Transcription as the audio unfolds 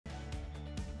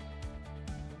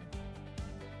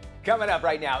Coming up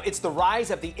right now, it's the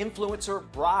rise of the influencer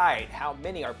bride. How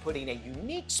many are putting a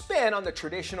unique spin on the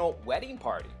traditional wedding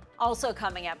party? Also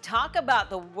coming up, talk about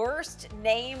the worst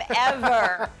name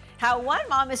ever. How one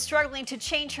mom is struggling to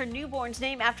change her newborn's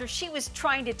name after she was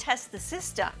trying to test the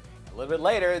system. A little bit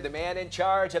later, the man in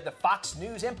charge of the Fox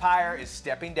News empire is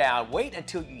stepping down. Wait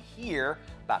until you hear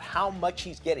about how much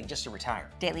he's getting just to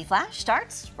retire. Daily Flash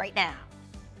starts right now.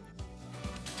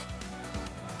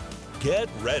 Get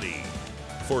ready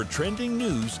for trending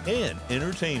news and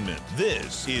entertainment.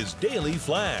 This is Daily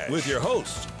Flash with your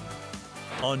hosts,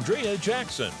 Andrea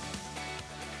Jackson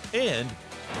and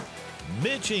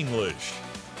Mitch English.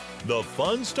 The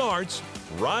fun starts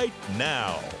right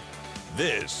now.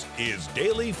 This is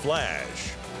Daily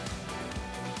Flash.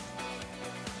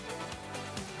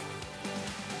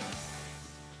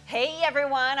 Hey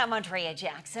everyone, I'm Andrea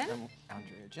Jackson. I'm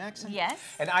Andrea Jackson. Yes.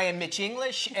 And I am Mitch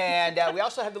English. And we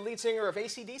also have the lead singer of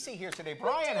AC/DC here today.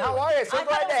 Brian, how are you? So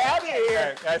glad to have you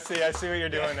here. I see what you're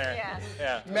doing there.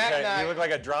 Yeah. Matt and I, you look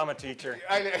like a drama teacher.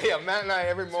 Matt and I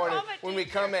every morning when we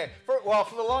come in. For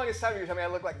the longest time you told me I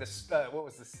look like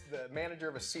the manager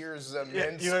of a Sears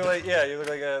men's. You look like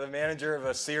the manager of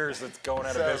a Sears that's going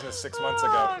out of business 6 months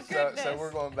ago. So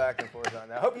we're going back and forth on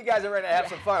that. I hope you guys are ready to have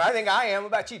some fun. I think I am. What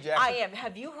about you, Jackson? I am.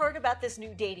 Have you heard about this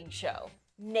new dating show,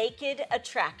 Naked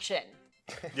Attraction?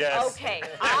 Yes. Okay,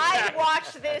 I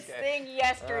watched this thing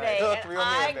yesterday, and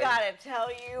I gotta tell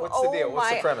you, what's the deal? What's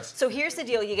the premise? So here's the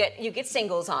deal: you get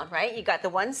singles on, right? You got the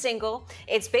one single.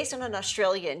 It's based on an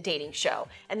Australian dating show,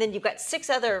 and then you've got 6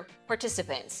 other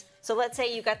participants. So let's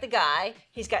say you got the guy.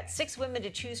 He's got 6 women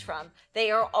to choose from.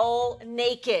 They are all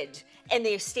naked, and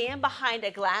they stand behind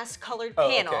a glass-colored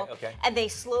panel, and they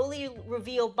slowly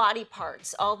reveal body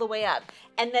parts all the way up.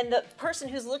 And then the person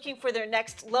who's looking for their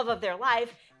next love of their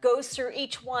life goes through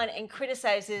each one and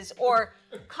criticizes or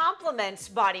compliments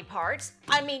body parts.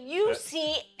 I mean, you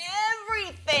see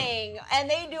everything, and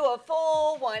they do a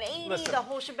full 180, Listen, the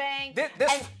whole shebang.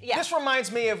 This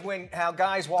reminds me of how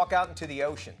guys walk out into the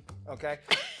ocean, okay?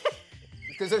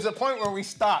 Because there's a point where we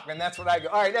stop, and that's when I go,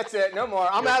 all right, that's it, no more.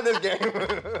 I'm out of this game.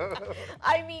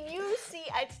 I mean, you see,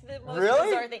 it's the most Really?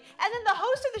 bizarre thing. And then the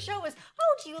host of the show was,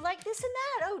 oh, do you like this and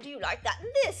that? Oh, do you like that and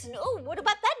this? And oh, what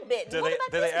about that bit? Do What they,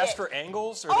 about do this they ask bit? for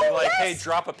angles, or Oh, are they like, yes. hey,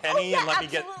 drop a penny and let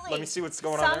absolutely. me see what's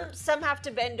going on there? Some have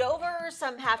to bend over,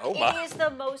 some have to. Oh, my. It is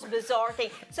the most bizarre thing.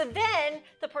 So then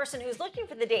the person who's looking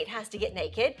for the date has to get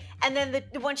naked, and then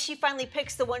once she finally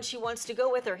picks the one she wants to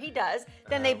go with, or he does,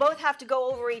 then they both have to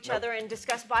go over each other and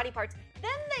discuss body parts.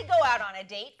 Then they go out on a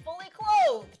date fully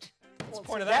clothed. What's the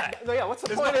point of that? Yeah, what's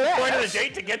the Isn't point the of that? point of the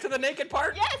date to get to the naked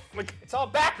part? Yes. It's all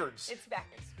backwards. It's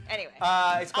backwards. Anyway.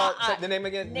 It's called, the name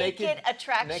again? Naked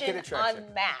Attraction Naked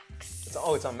on Max.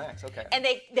 It's on Max, okay. And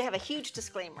they have a huge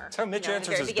disclaimer. That's how Mitch at the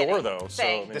answers very his door, beginning, though.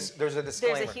 saying, There's a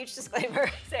disclaimer. There's a huge disclaimer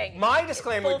saying My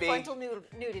disclaimer full would be frontal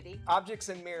nudity. objects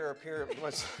in mirror appear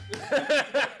once.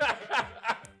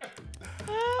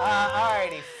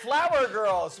 Alrighty, flower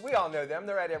girls. We all know them.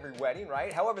 They're at every wedding,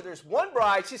 right? However, there's one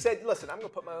bride. She said, listen, I'm going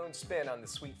to put my own spin on the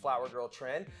sweet flower girl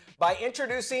trend by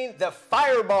introducing the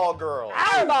Fireball Girl.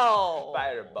 Fireball!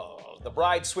 Fireball. The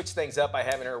bride switched things up by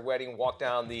having her wedding walk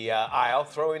down the aisle,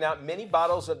 throwing out many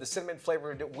bottles of the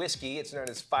cinnamon-flavored whiskey. It's known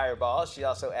as Fireball. She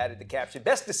also added the caption,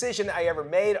 best decision I ever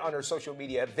made, on her social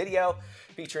media video,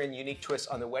 featuring unique twists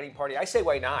on the wedding party. I say,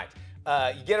 why not?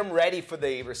 You get them ready for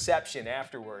the reception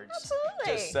afterwards.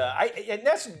 Absolutely. And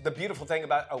that's the beautiful thing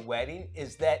about a wedding,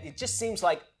 is that it just seems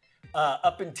like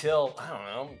up until, I don't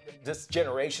know, this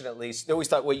generation at least, they always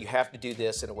thought, well, you have to do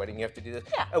this in a wedding, you have to do this.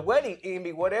 Yeah. A wedding, it can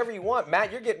be whatever you want.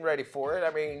 Matt, you're getting ready for it.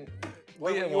 I mean,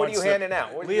 what are you handing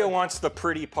out? Leah wants the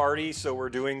pretty party, so we're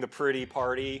doing the pretty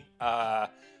party.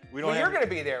 You're going to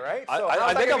be there, right?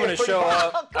 I think I'm going to show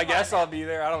up. I guess on. I'll be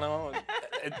there. I don't know.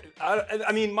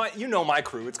 I mean, my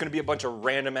crew. It's going to be a bunch of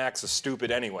random acts of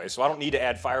stupid anyway, so I don't need to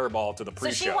add Fireball to the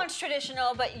pre-show. So she wants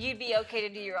traditional, but you'd be okay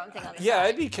to do your own thing on the yeah,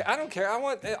 side. I don't care. I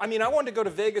wanted to go to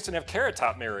Vegas and have Carrot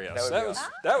Top marry us.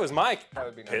 That was my pitch. That But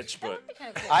would be kind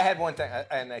of cool. I had one thing,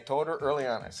 and I told her early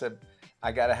on, I said,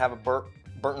 I got to have a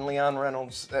Burton Leon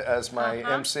Reynolds as my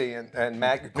MC, and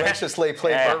Matt graciously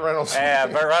played Burt Reynolds. Yeah,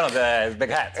 Burt Reynolds,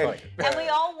 big hats. And we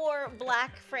all wore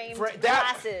black framed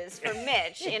glasses for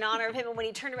Mitch in honor of him, and when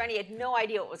he turned around, he had no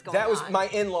idea what was going on. That was, my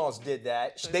in-laws did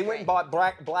that. They went and bought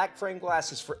black framed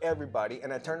glasses for everybody,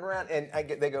 and I turned around, and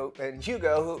they go, and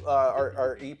Hugo, who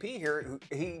our EP here,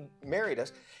 he married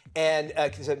us, and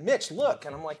he said, Mitch, look,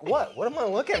 and I'm like, what? What am I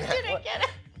looking at? Didn't get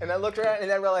it. And I looked around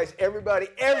and I realized everybody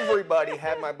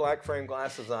had my black frame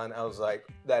glasses on. I was like,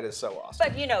 that is so awesome.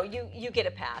 But you know, you get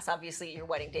a pass. Obviously, at your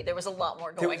wedding day, there was a lot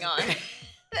more going on.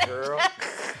 Girl.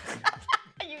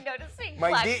 Are you noticing?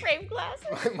 Black frame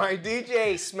glasses. My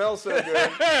DJ smells so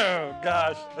good. Oh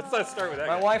gosh, let's start with that.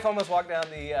 My guy. wife almost walked down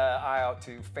the aisle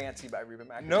to "Fancy" by Reba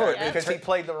McEntire. No, because he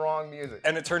played the wrong music.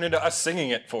 And it turned into us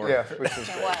singing it for her. Yeah, which was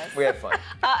great. We had fun.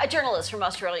 A journalist from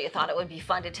Australia thought it would be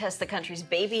fun to test the country's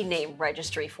baby name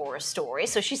registry for a story,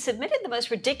 so she submitted the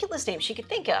most ridiculous name she could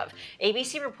think of.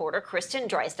 ABC reporter Kristen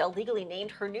Drysdale legally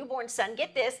named her newborn son,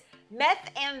 get this,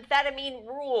 Methamphetamine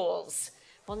Rules.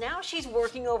 Well, now she's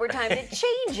working overtime to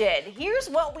change it. Here's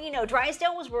what we know.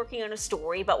 Drysdale was working on a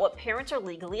story about what parents are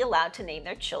legally allowed to name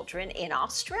their children in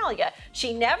Australia.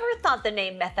 She never thought the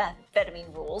name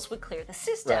Methamphetamine Rules would clear the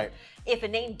system. Right. If a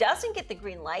name doesn't get the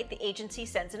green light, the agency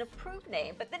sends an approved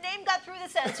name, but the name got through the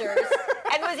censors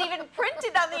and was even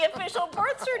printed on the official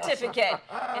birth certificate.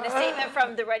 In a statement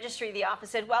from the registry, the office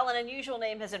said, while an unusual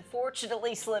name has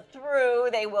unfortunately slipped through,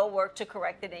 they will work to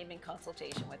correct the name in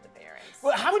consultation with the parents.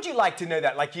 Well, how would you like to know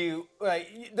that? Like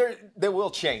they will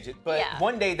change it, but Yeah.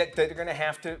 one day that they're going to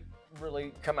have to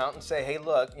really come out and say, hey,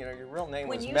 look, your real name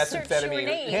When was you methamphetamine. search your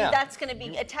name, Yeah. that's going to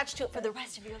be attached to it for the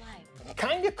rest of your life.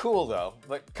 Kind of cool though,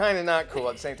 but kind of not cool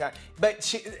at the same time. But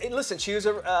listen, she was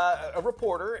a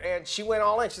reporter, and she went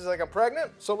all in. She's like, I'm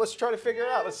pregnant, so let's try to figure it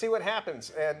out. Let's see what happens.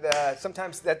 And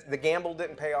sometimes the gamble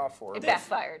didn't pay off for her. It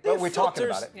backfired. But we're talking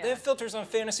about it. They have filters on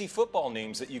fantasy football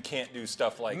names that you can't do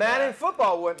stuff like Madden that.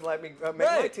 football wouldn't let me make my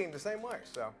Right. team the same way.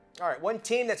 So, all right, one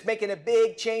team that's making a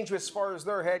big change as far as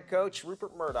their head coach,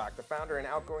 Rupert Murdoch, the founder and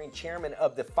outgoing chairman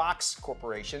of the Fox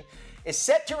Corporation, is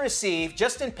set to receive,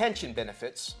 just in pension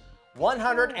benefits,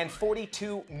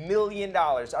 $142 million.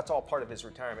 That's all part of his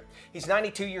retirement. He's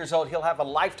 92 years old. He'll have a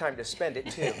lifetime to spend it,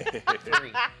 too.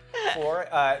 3, 4.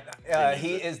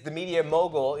 He is the media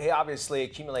mogul. He obviously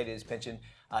accumulated his pension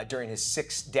during his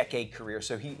 6-decade career,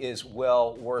 so he is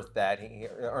well worth that. He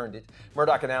earned it.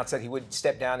 Murdoch announced that he would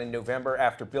step down in November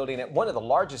after building at one of the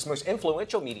largest, most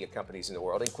influential media companies in the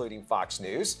world, including Fox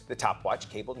News, the top-watched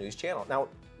cable news channel. Now,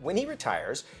 when he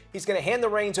retires, he's going to hand the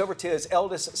reins over to his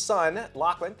eldest son,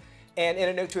 Lachlan. And in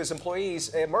a note to his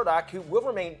employees, Murdoch, who will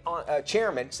remain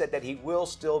chairman, said that he will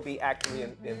still be actively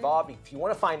involved. If you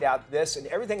want to find out this and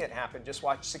everything that happened, just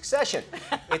watch Succession.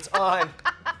 It's on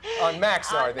Max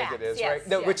now, I think it is, yes, right?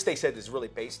 No, yes. which they said is really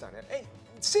based on it. Hey,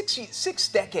 6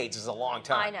 decades is a long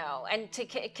time. I know, and to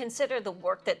consider the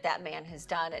work that man has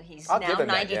done, and he's I'll now give him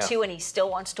that, 92, yeah. and he still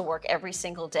wants to work every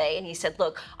single day. And he said,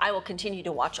 "Look, I will continue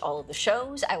to watch all of the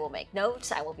shows. I will make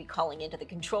notes. I will be calling into the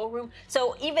control room."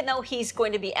 So even though he's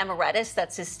going to be emeritus,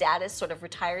 that's his status, sort of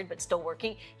retired but still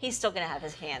working, he's still going to have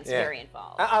his hands Yeah. very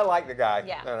involved. I like the guy.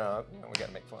 Yeah. No, we got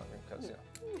to make fun of him because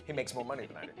he makes more money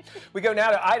than I do. We go now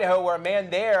to Idaho, where a man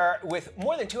there with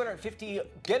more than 250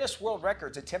 Guinness World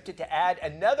Records attempted to add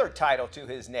another title to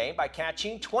his name by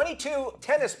catching 22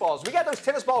 tennis balls. We got those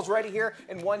tennis balls ready here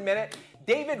in 1 minute.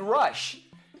 David Rush,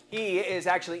 he is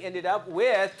actually ended up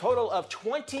with a total of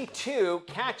 22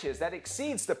 catches. That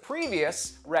exceeds the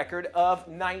previous record of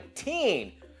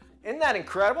 19. Isn't that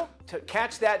incredible to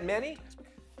catch that many?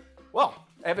 Well,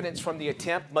 evidence from the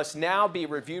attempt must now be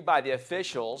reviewed by the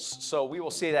officials, so we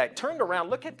will see that turned around.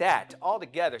 Look at that all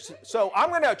together. So I'm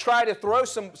going to try to throw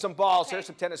some balls here,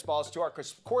 some tennis balls, to our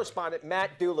correspondent,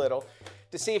 Matt Doolittle,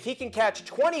 to see if he can catch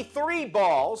 23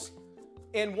 balls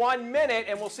in 1 minute,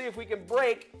 and we'll see if we can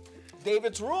break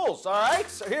David's rules, all right?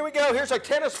 So here we go. Here's our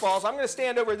tennis balls. I'm going to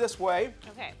stand over this way.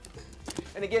 Okay.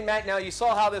 And again, Matt, now you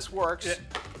saw how this works. Yeah.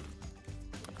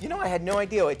 You know, I had no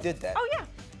idea it did that. Oh yeah.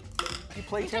 You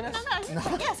play tennis?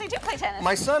 No. Yes, I do play tennis.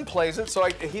 My son plays it, so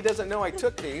he doesn't know I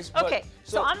took these. But, Okay,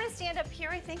 so I'm going to stand up here,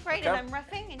 I think, right? Okay. And I'm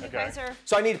roughing, and you guys are.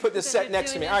 So I need to put this You're set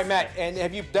next to me. doing All right, this? Matt, and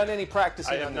have you done any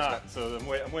practicing I have on this? not, so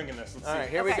I'm winging this. Let's All see. right,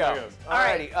 here we Okay. go. There it goes. All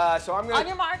righty, so I'm going On to...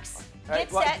 your marks, All right,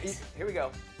 get well, set, Here we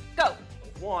go. go.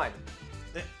 1.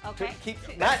 Okay.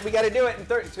 Matt, we got to do it in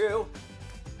 32.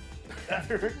 I'm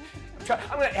going to,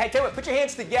 hey, tell you what, put your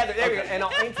hands together. There we go, and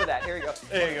I'll aim for that. Here we go.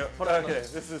 There you go. Hold on, Okay,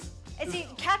 this is. Is he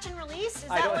catch and release? Is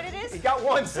I that don't- what it is? You got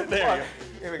one. So There far. you go.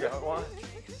 Here we go. 1. All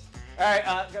right,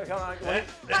 come on. One.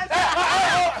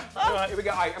 Here we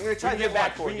go. All right, I'm going to try We to can get get one.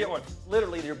 backboard. We can get one.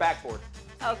 Literally, your backboard.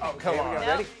 Okay. Oh, come on. No.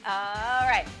 Ready? All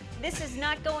right. This is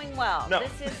not going well. No.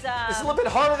 This is. This is a little bit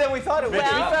harder than we thought it would We be.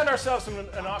 found ourselves in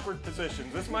awkward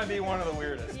positions. This might be one of the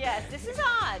weirdest. Yes, this is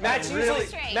odd. Matt's This is usually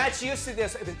strange. Matt's used to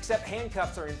this, except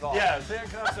handcuffs are involved. Yeah,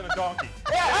 handcuffs and a donkey.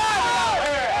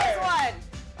 There's one.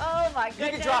 Oh my goodness.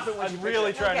 You can drop it when I'm you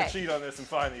really trying Okay. to cheat on this and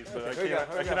find these, but here we go, here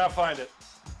we I go. cannot find it.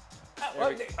 Two.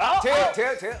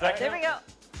 There we go.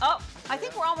 Oh, I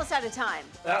think we're almost out of time.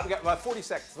 We got about 40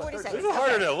 seconds. 40 30. seconds. This is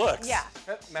harder than it looks. Yeah.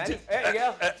 Maddie, there you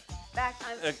go. Back.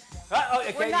 Okay.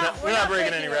 We're not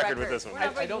breaking any the record with this one. We're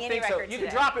not I don't breaking any think so. record You today.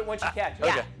 can drop it once you catch it.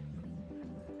 Yeah.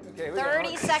 Okay. Okay,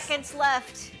 30 seconds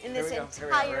left in this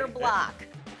entire block.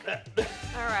 All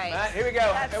right. Matt, here we go.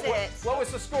 That's it. What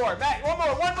was the score? Matt, one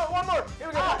more. Here we go, one more.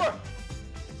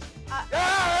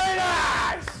 Very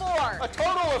nice! 4. A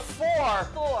total of 4.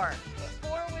 4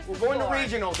 was We're going to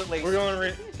regionals at least. We're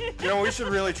going you know, we should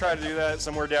really try to do that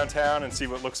somewhere downtown and see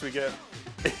what looks we get.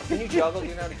 Can you juggle? Do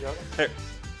you know how to juggle? Here.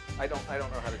 I don't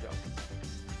know how to juggle.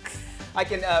 I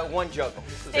can one juggle.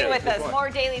 Stay with us. More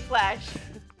Daily Flash.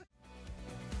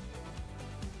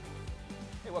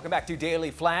 Hey, welcome back to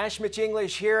Daily Flash. Mitch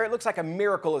English here. It looks like a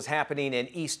miracle is happening in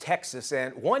East Texas,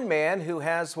 and one man who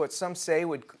has what some say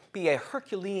would be a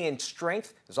Herculean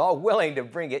strength is all willing to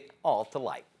bring it all to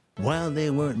light. While they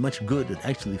weren't much good at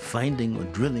actually finding or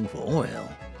drilling for oil,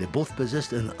 they both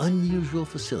possessed an unusual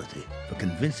facility for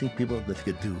convincing people that they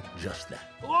could do just that.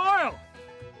 Oil!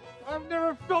 I've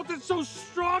never felt it so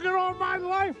strong in all my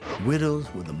life!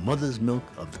 Widows were the mother's milk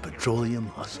of the petroleum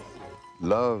hustle.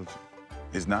 Love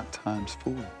is not time's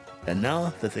fool. And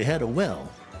now that they had a well,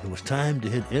 it was time to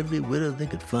hit every widow they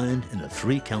could find in a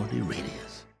 3-county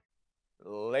radius.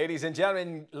 Ladies and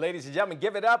gentlemen,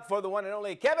 give it up for the one and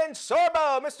only Kevin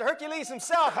Sorbo, Mr. Hercules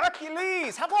himself.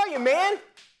 Hercules, how are you, man?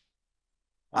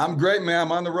 I'm great, man.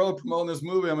 I'm on the road promoting this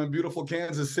movie. I'm in beautiful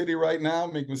Kansas City right now.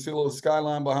 You can see a little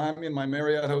skyline behind me in my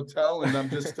Marriott hotel, and I'm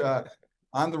just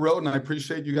on the road, and I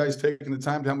appreciate you guys taking the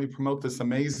time to help me promote this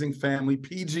amazing family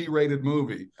PG-rated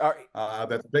movie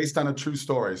that's based on a true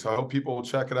story. So I hope people will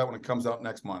check it out when it comes out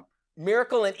next month.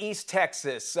 Miracle in East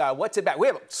Texas. What's it about? We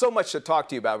have so much to talk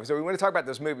to you about, so we want to talk about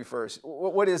this movie first.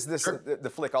 What is this, the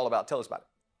flick all about? Tell us about it.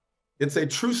 It's a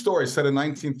true story set in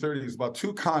 1930s about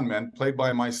 2 con men played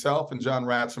by myself and John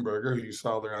Ratzenberger, who you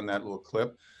saw there on that little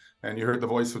clip. And you heard the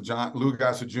voice of Lou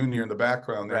Gossett Jr. in the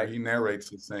background there. Right. He narrates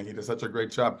this thing. He does such a great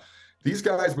job. These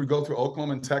guys would go through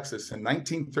Oklahoma and Texas in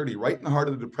 1930, right in the heart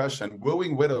of the Depression,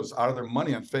 wooing widows out of their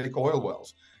money on fake oil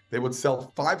wells. They would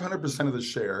sell 500% of the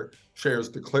shares,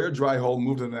 declare dry hole,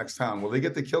 move to the next town. Well, they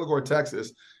get to Kilgore,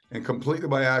 Texas, and completely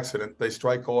by accident, they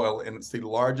strike oil, and it's the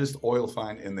largest oil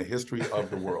find in the history of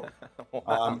the world.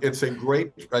 Wow.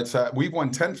 We've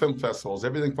won 10 film festivals,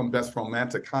 everything from best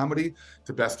romantic comedy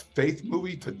to best faith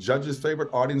movie to judges' favorite,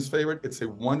 audience favorite. It's a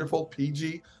wonderful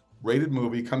PG-rated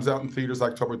movie. Comes out in theaters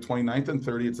October 29th and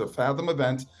 30th. It's a Fathom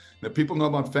event. And if people know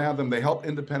about Fathom, they help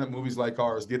independent movies like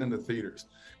ours get into theaters.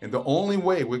 And the only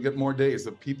way we get more days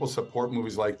if people support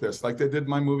movies like this, like they did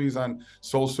my movies on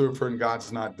Soul Surfer and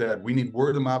God's Not Dead. We need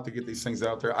word of mouth to get these things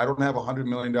out there. I don't have a $100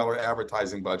 million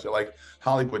advertising budget like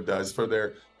Hollywood does for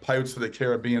their Pirates of the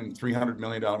Caribbean $300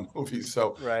 million movies.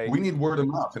 So we need word of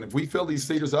mouth. And if we fill these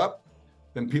theaters up,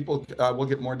 then people will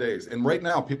get more days. And right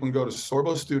now, people can go to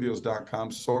sorbostudios.com,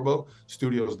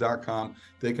 sorbostudios.com.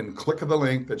 They can click the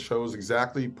link that shows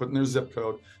exactly, put in their zip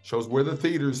code, shows where the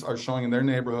theaters are showing in their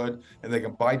neighborhood, and they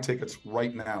can buy tickets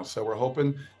right now. So we're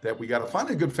hoping that we got to find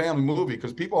a good family movie,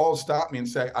 because people all stop me and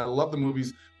say, I love the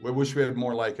movies, we wish we had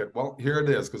more like it. Well, here it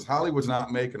is, because Hollywood's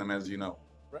not making them, as you know.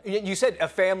 You said a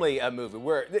family movie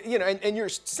where, you know, and you're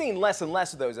seeing less and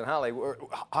less of those in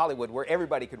Hollywood where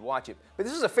everybody could watch it. But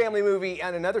this is a family movie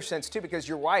in another sense, too, because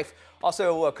your wife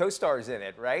also co-stars in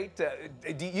it, right?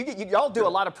 Y'all do a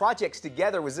lot of projects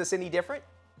together. Was this any different?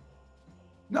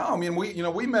 No, I mean,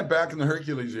 we met back in the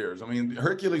Hercules years. I mean,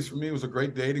 Hercules for me was a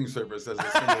great dating service as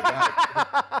a single guy.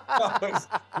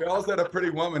 We always had a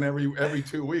pretty woman every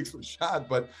 2 weeks with shot,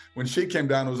 but when she came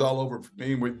down, it was all over for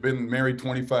me. We've been married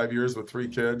 25 years with 3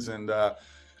 kids, and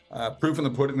proof in the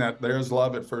pudding that there's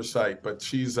love at first sight. But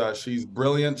she's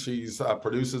brilliant. She's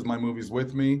produces my movies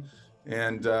with me,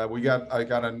 and I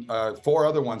got 4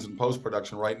 other ones in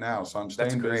post-production right now, so I'm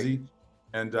staying busy.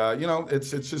 And,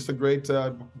 it's just a great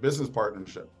business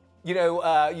partnership. You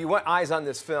know, you want eyes on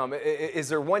this film. Is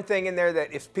there one thing in there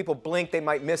that if people blink, they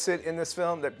might miss it in this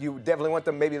film that you definitely want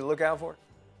them maybe to look out for?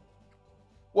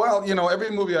 Well, you know,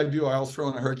 every movie I do, I always throw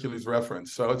in a Hercules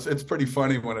reference. So it's pretty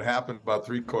funny when it happened about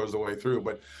 3/4 of the way through.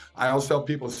 But I always tell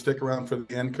people to stick around for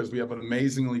the end, because we have an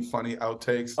amazingly funny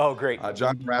outtakes. Oh, great.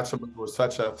 John Ratzenberger was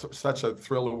such a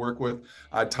thrill to work with.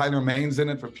 Tyler Maine's in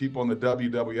it for people in the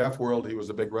WWF world. He was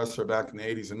a big wrestler back in the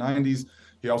 80s and 90s.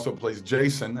 He also plays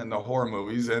Jason in the horror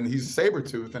movies, and he's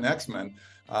Sabretooth in X-Men.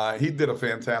 He did a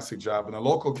fantastic job. And the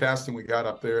local casting we got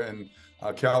up there in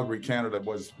Calgary, Canada,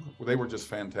 they were just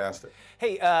fantastic.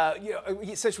 Hey,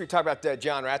 since we talked about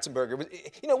John Ratzenberger,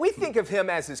 we think of him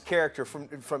as his character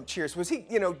from Cheers. Was he,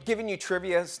 giving you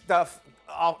trivia stuff,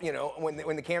 when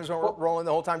the cameras were rolling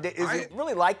the whole time? Is he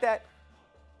really like that?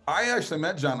 I actually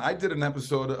met John. I did an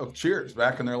episode of Cheers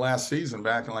back in their last season,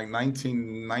 back in like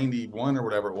 1991 or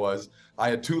whatever it was. I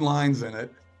had 2 lines in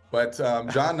it. But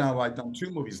John now, I've done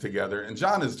 2 movies together, and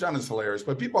John is hilarious.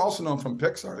 But people also know him from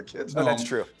Pixar. The kids know that's him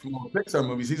true. from all the Pixar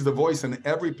movies. He's the voice in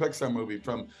every Pixar movie,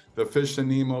 from The Fish and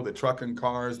Nemo, The Truck and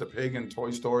Cars, The Pig and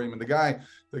Toy Story. I mean, the guy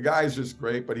is just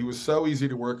great. But he was so easy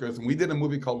to work with. And we did a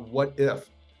movie called What If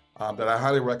that I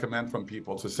highly recommend from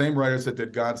people. It's the same writers that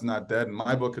did God's Not Dead. In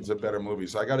my book, it's a better movie.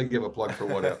 So I got to give a plug for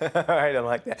What If. All right, I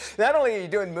like that. Not only are you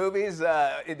doing movies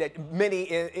that many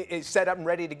is set up and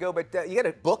ready to go, but you got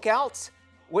a book out.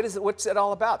 What's it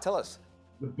all about? Tell us.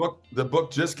 The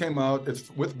book just came out. It's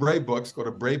with Brave Books. Go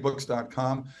to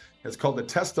bravebooks.com. It's called The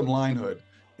Test of Linehood.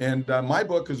 And my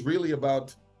book is really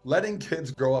about letting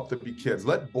kids grow up to be kids.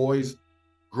 Let boys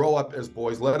grow up as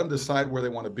boys. Let them decide where they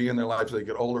want to be in their lives as they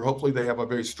get older. Hopefully they have a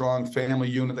very strong family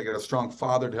unit. They get a strong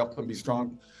father to help them be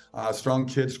strong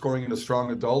kids growing into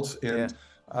strong adults. And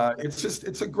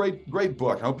it's a great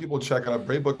book. I hope people check it out.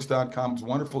 Bravebooks.com. It's a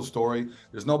wonderful story.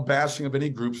 There's no bashing of any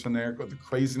groups in there, with the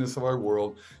craziness of our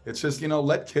world. It's just,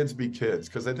 let kids be kids,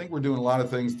 because I think we're doing a lot of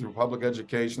things through public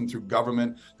education, through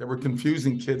government, that we're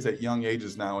confusing kids at young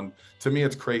ages now. And to me,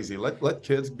 it's crazy. Let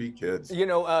kids be kids.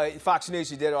 Fox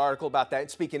News, you did an article about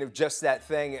that. Speaking of just that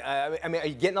thing, I mean, are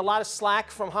you getting a lot of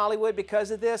slack from Hollywood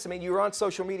because of this? I mean, you were on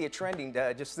social media trending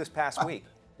just this past week.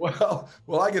 Well,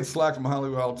 I get slack from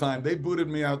Hollywood all the time. They booted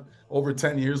me out over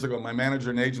 10 years ago. My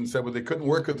manager and agent said, well, they couldn't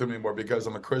work with me anymore because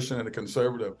I'm a Christian and a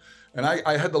conservative. And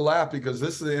I had to laugh, because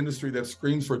this is an industry that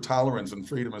screams for tolerance and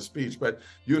freedom of speech. But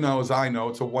as I know,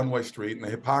 it's a one-way street, and the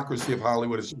hypocrisy of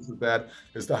Hollywood is just as bad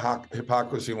as the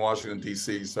hypocrisy in Washington,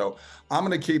 D.C. So I'm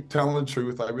going to keep telling the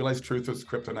truth. I realize truth is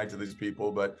kryptonite to these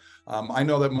people, but I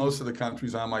know that most of the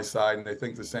country's on my side, and they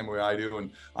think the same way I do.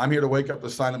 And I'm here to wake up the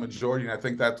silent majority, and I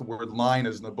think that the word line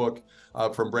is in the book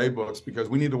from Brave Books, because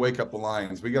we need to wake up the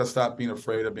lions. We got to stop being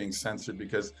afraid of being censored,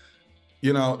 because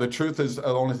the truth is the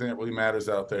only thing that really matters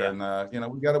out there. Yeah.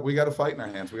 And we got to fight in our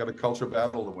hands. We got a culture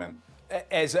battle to win.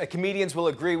 As comedians will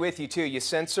agree with you too, you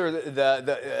censor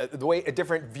the way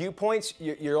different viewpoints.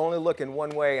 You're only looking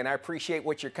one way, and I appreciate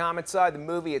what your comments are. The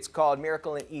movie, it's called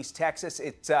Miracle in East Texas.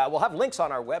 We'll have links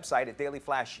on our website at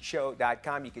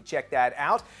dailyflashshow.com. You can check that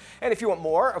out. And if you want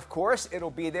more, of course, it'll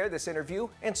be there, this interview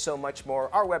and so much more.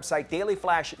 Our website,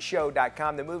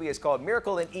 dailyflashshow.com. The movie is called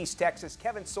Miracle in East Texas.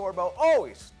 Kevin Sorbo,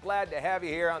 always glad to have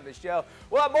you here on the show.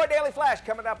 We'll have more Daily Flash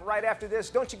coming up right after this.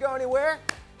 Don't you go anywhere,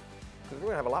 because we're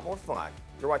going to have a lot more fun.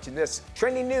 You're watching this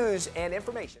trending news and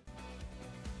information.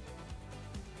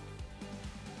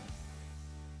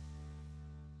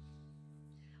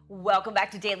 Welcome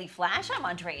back to Daily Flash. I'm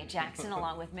Andrea Jackson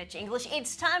along with Mitch English.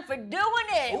 It's time for Doing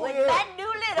It with Matt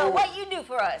Doolittle. What you do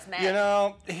for us, Matt?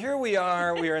 Here we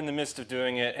are. We are in the midst of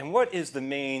doing it. And what is the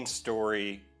main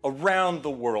story around the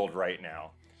world right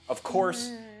now? Of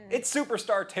course, it's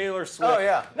superstar Taylor Swift. Oh,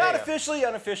 yeah. Not officially,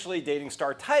 unofficially dating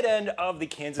star tight end of the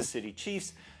Kansas City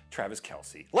Chiefs, Travis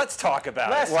Kelce. Let's talk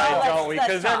about it. Why don't we?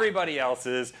 Because everybody else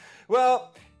is.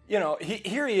 Well,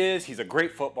 here he is. He's a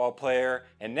great football player.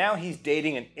 And now he's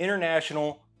dating an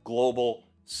international, global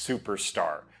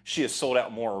superstar. She has sold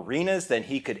out more arenas than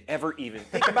he could ever even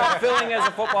think about filling as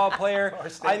a football player.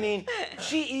 I mean,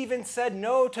 she even said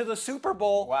no to the Super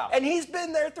Bowl. Wow. And he's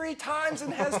been there 3 times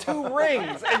and has 2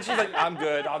 rings. And she's like, I'm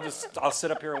good. I'll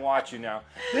sit up here and watch you now.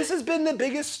 This has been the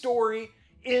biggest story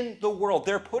in the world.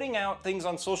 They're putting out things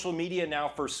on social media now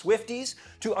for Swifties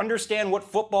to understand what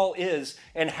football is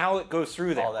and how it goes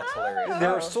through there. Oh, that's hilarious.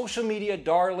 There are social media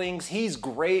darlings. He's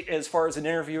great as far as an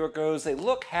interviewer goes. They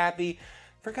look happy.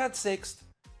 For God's sakes,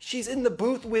 she's in the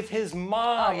booth with his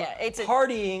mom,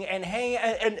 partying and hanging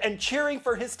and cheering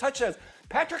for his touchdowns.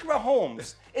 Patrick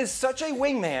Mahomes is such a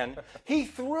wingman. He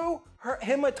threw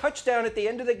him a touchdown at the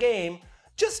end of the game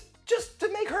just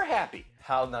to make her happy.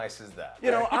 How nice is that?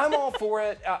 I'm all for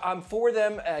it. I'm for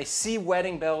them. I see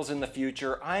wedding bells in the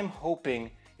future. I'm hoping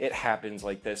it happens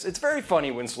like this. It's very funny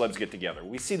when celebs get together.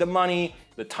 We see the money,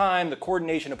 the time, the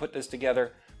coordination to put this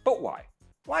together. But why?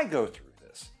 Why go through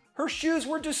this? Her shoes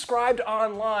were described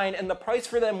online, and the price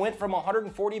for them went from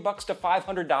 $140 to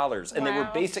 $500, and they were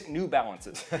basic New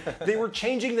Balances. They were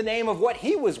changing the name of what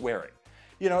he was wearing.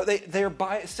 They're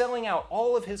selling out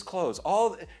all of his clothes.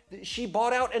 She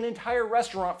bought out an entire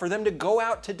restaurant for them to go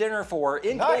out to dinner for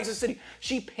in Kansas City.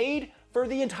 She paid for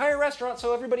the entire restaurant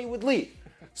so everybody would leave.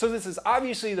 So this is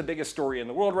obviously the biggest story in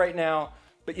the world right now.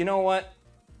 But you know what?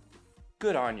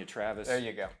 Good on you, Travis. There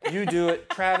you go. You do it.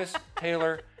 Travis,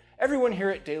 Taylor, everyone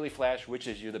here at Daily Flash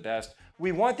wishes you the best.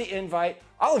 We want the invite.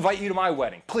 I'll invite you to my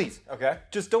wedding, please. Okay.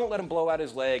 Just don't let him blow out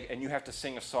his leg and you have to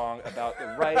sing a song about the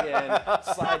right end,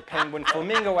 slide penguin,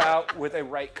 flamingo out with a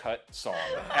right cut song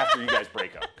after you guys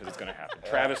break up, because it's going to happen.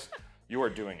 Travis, You are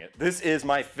doing it. This is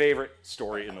my favorite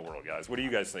story in the world, guys. What do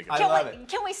you guys think? I love it.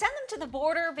 Can we send them to the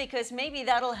border? Because maybe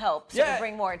that'll help sort of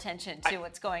bring more attention to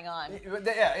what's going on.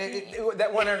 Yeah,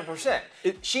 that 100%.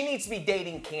 She needs to be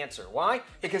dating cancer. Why?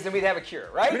 Because then we'd have a cure,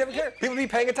 right? We'd have a cure. People would be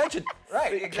paying attention.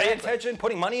 Right, exactly. Paying attention,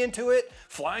 putting money into it,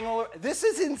 flying all over. This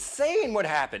is insane what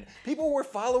happened. People were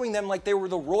following them like they were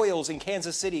the Royals in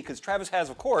Kansas City because Travis has,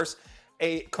 of course,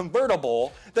 a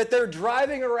convertible that they're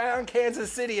driving around Kansas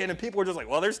City in, and people were just like,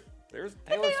 well, there's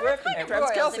Taylor Swift and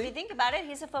Travis Royals. Kelce. If you think about it,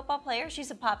 he's a football player, she's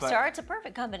a pop star. It's a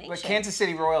perfect combination. But Kansas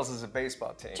City Royals is a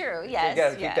baseball team. True, yes. You got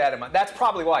to keep that in mind. That's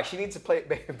probably why she needs to play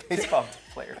a baseball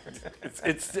player.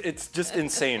 It's just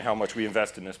insane how much we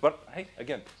invest in this. But hey,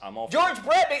 again, I'm all for George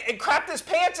Brett and crapped his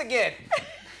pants again.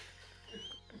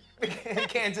 In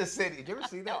Kansas City. Did you ever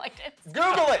see that? No, I didn't.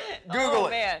 Google it. Google it.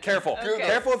 Man. Careful. Okay.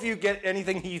 Careful if you get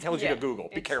anything he tells you to Google.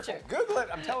 Be it's careful. true. Google it.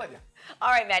 I'm telling you. All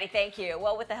right, Maddie, thank you.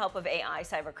 Well, with the help of AI,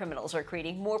 cyber criminals are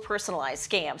creating more personalized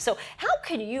scams. So how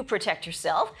can you protect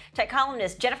yourself? Tech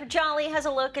columnist Jennifer Jolly has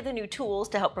a look at the new tools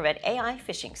to help prevent AI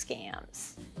phishing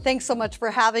scams. Thanks so much for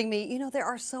having me. You know, there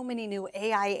are so many new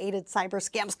AI-aided cyber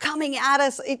scams coming at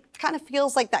us. It kind of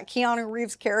feels like that Keanu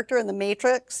Reeves character in The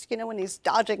Matrix, you know, when he's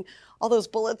dodging all those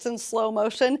bullets in slow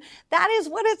motion. That is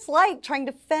what it's like trying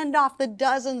to fend off the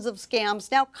dozens of scams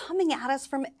now coming at us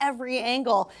from every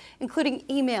angle, including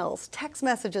emails, text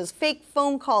messages, fake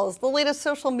phone calls, the latest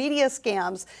social media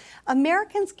scams.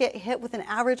 Americans get hit with an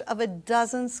average of a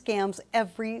dozen scams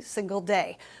every single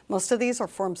day. Most of these are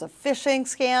forms of phishing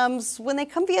scams. When they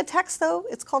come via text, though,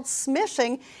 it's called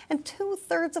smishing, and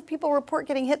 2/3 of people report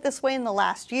getting hit this way in the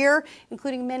last year,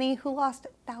 including many who lost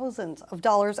thousands of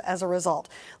dollars as a result.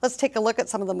 Let's take a look at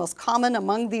some of the most common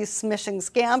among these smishing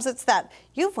scams. It's that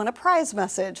you've won a prize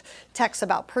message, texts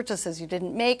about purchases you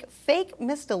didn't make, fake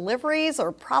missed deliveries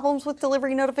or problems with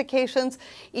delivery notifications,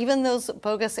 even those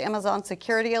bogus Amazon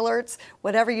security alerts.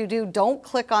 Whatever you do, don't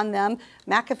click on them.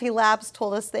 McAfee Labs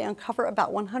told us they uncover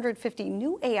about 150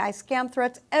 new AI scam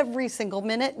threats every single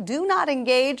minute. Do not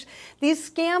engage. These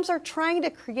scams are trying to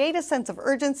create a sense of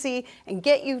urgency and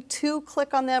get you to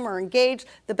click on them or engage.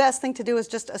 The best thing to do is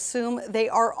just assume they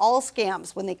are all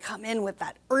scams when they come in with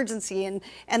that urgency and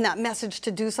that message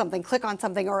to do something, click on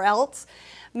something or else.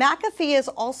 McAfee is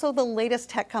also the latest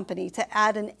tech company to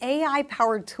add an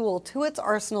AI-powered tool to its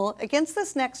arsenal against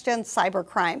this next-gen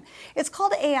cybercrime. It's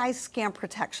called AI Scam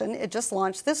Protection. It just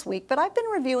launched this week, but I've been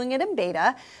reviewing it in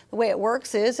beta. The way it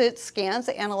works is it scans,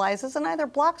 analyzes, and either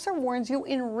blocks or warns you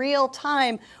in real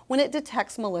time when it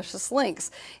detects malicious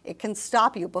links. It can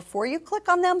stop you before you click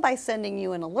on them by sending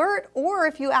you an alert, or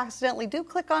if you accidentally do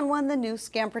click on one, the new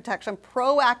Scam Protection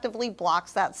proactively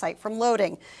blocks that site from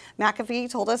loading.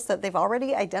 McAfee told us that they've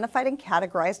already identified and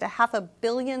categorized 500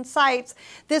 million sites.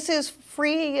 This is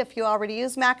free if you already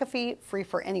use McAfee, free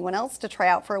for anyone else to try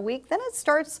out for a week. Then it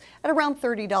starts at around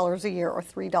 $30 a year or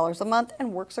 $3 a month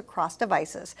and works across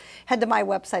devices. Head to my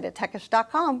website at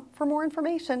techish.com for more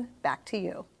information. Back to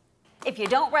you. If you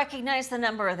don't recognize the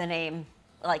number or the name,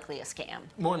 likely a scam.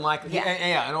 More than likely, Yeah.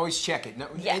 and always check it. No,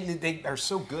 and they are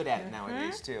so good at it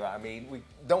nowadays too. I mean, we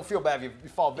don't feel bad if you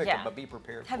fall victim, but be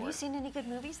prepared for it. Have you seen any good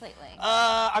movies lately?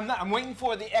 I'm waiting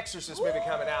for the Exorcist movie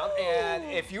coming out, and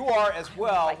if you are as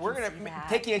well, we're gonna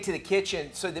take you into the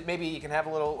kitchen so that maybe you can have a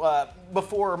little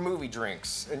before movie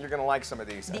drinks, and you're gonna like some of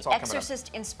these. That's all coming up. The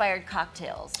Exorcist-inspired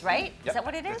cocktails, right? Yep. Is that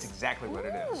what it is? That's exactly what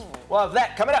it is. Well,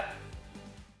 that coming up.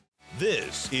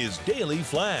 This is Daily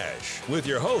Flash with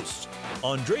your hosts,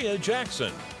 Andrea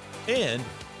Jackson and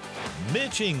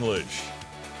Mitch English.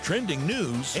 Trending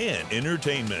news and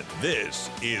entertainment. This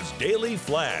is Daily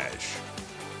Flash.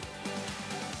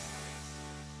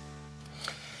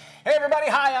 Hey everybody,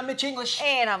 hi, I'm Mitch English.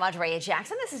 And I'm Andrea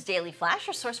Jackson. This is Daily Flash,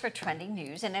 your source for trending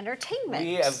news and entertainment.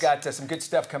 We have got some good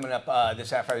stuff coming up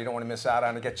this half hour you don't want to miss out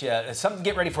on. I'll get you something to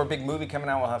get ready for a big movie coming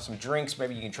out. We'll have some drinks.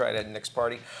 Maybe you can try it at the next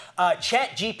party.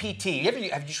 ChatGPT,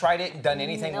 have you tried it and done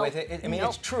anything with it? I mean,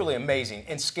 it's truly amazing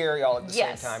and scary all at the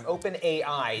same time.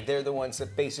 OpenAI, they're the ones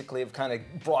that basically have kind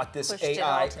of brought this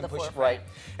AI and pushed it right.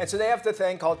 And so they have the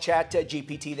thing called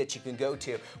ChatGPT that you can go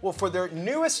to. Well, for their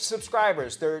newest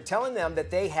subscribers, they're telling them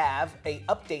that they have an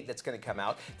update that's going to come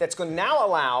out that's going to now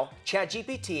allow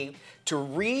ChatGPT to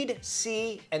read,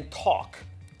 see, and talk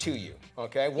to you.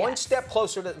 Okay, one step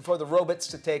closer for the robots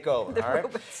to take over. All right,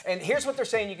 and here's what they're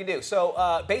saying you can do.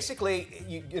 So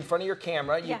basically, in front of your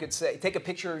camera, you could say, take a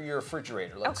picture of your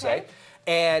refrigerator, let's say,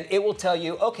 and it will tell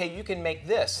you, okay, you can make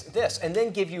this, and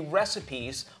then give you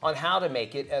recipes on how to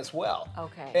make it as well.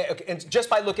 Okay. And just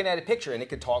by looking at a picture, and it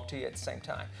could talk to you at the same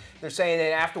time. They're saying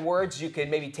that afterwards, you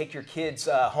can maybe take your kid's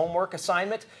homework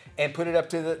assignment and put it up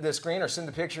to the screen or send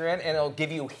the picture in, and it'll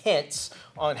give you hints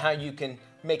on how you can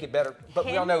make it better. But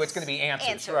we all know it's going to be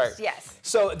answers, right? Yes.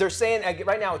 So they're saying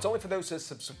right now it's only for those who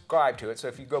subscribe to it. So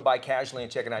if you go by casually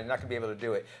and check it out, you're not going to be able to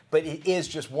do it. But it is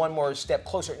just one more step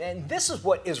closer. And this is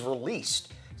what is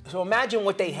released. So imagine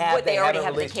what they have. What they already have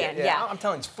in the released can, yet. I'm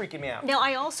telling you, it's freaking me out. Now,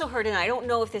 I also heard, and I don't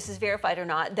know if this is verified or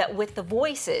not, that with the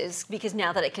voices, because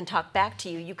now that it can talk back to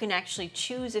you, you can actually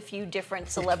choose a few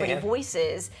different celebrity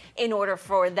voices in order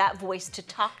for that voice to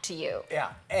talk to you.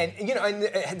 Yeah, and you know, and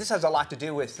this has a lot to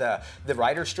do with the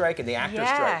writer's strike and the actor's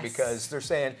strike, because they're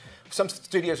saying, some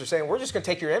studios are saying, we're just going to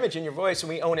take your image and your voice and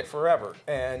we own it forever,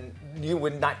 and you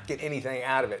would not get anything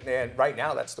out of it. And right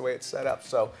now, that's the way it's set up.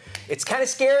 So it's kind of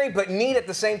scary, but neat at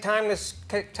the same time. This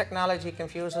technology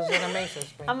confuses and amazes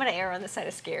me. I'm going to err on the side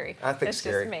of scary. I think That's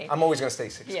scary. Just me. I'm always going to stay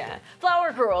scary. Yeah.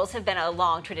 Flower girls have been a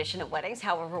long tradition at weddings.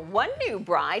 However, one new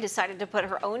bride decided to put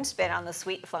her own spin on the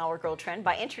sweet flower girl trend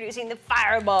by introducing the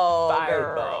Fireball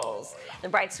girls. The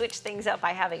bride switched things up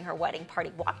by having her wedding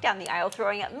party walk down the aisle,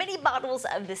 throwing up mini bottles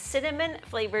of the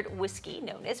cinnamon-flavored whiskey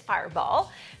known as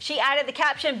Fireball. She added the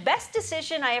caption, "Best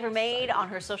decision I ever made," on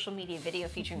her social media video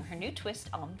featuring her new twist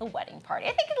on the wedding party.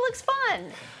 I think it looks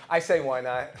fun. I say why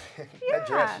not? That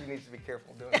dress, she needs to be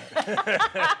careful doing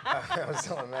that. I was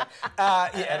telling that.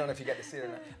 Yeah, I don't know if you got to see it or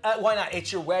not. Why not?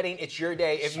 It's your wedding. It's your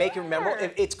day. Make it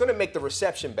memorable. It's going to make the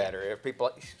reception better if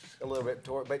people a little bit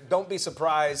toward. But don't be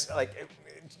surprised. Like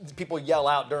people yell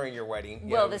out during your wedding.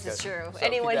 Well, this is true. So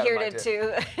anyone here did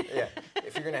too. Yeah,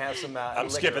 if you're going to have some. I'm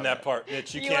skipping that part,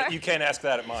 Mitch. You can't ask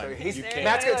that at mine. So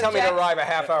Matt's going to tell me to arrive a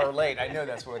half hour late. I know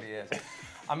that's what he is.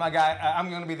 I'm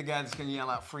going to be the guy that's going to yell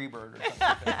out Freebird or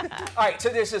something. All right, so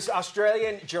there's this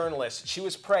Australian journalist. She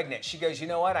was pregnant. She goes, you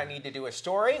know what? I need to do a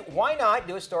story. Why not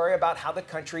do a story about how the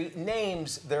country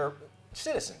names their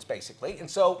citizens, basically?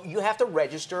 And so you have to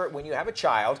register when you have a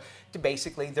child to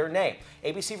basically their name.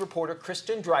 ABC reporter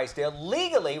Kristen Drysdale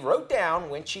legally wrote down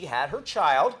when she had her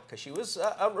child, because she was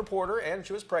a reporter and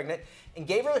she was pregnant, and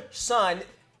gave her son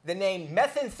the name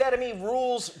Methamphetamine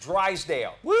Rules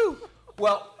Drysdale. Woo!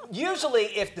 Well, usually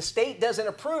if the state doesn't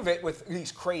approve it with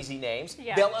these crazy names,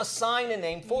 they'll assign a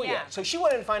name for you. So she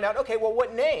wanted to find out, okay, well,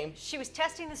 what name? She was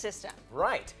testing the system.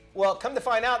 Right. Well, come to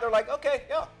find out, they're like, okay,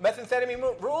 yeah,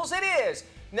 Methamphetamine Rules it is.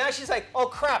 Now she's like, oh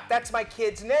crap, that's my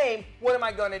kid's name. What am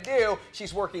I going to do?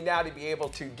 She's working now to be able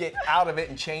to get out of it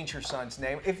and change her son's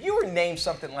name. If you were named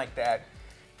something like that,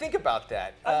 think about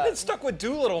that. I've been stuck with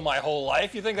Doolittle my whole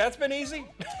life. You think that's been easy?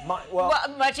 Well,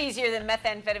 much easier than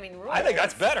Methamphetamine Rules. I think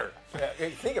that's better. Yeah,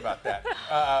 think about that.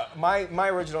 My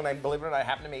original name, believe it or not,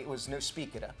 happened to me, it was No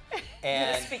Speakita.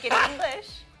 And speaking English.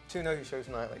 Two no shows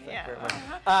nightly.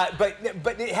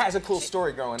 But it has a cool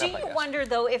story growing up. Do you wonder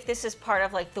though if this is part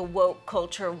of like the woke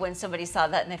culture when somebody saw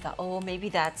that and they thought, oh, maybe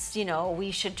that's, you know,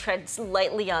 we should tread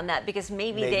lightly on that because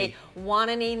maybe they want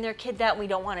to name their kid that and we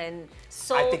don't want to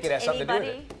insult anybody? I think it has something to do with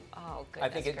it. Oh, goodness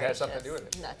I think it has something to do with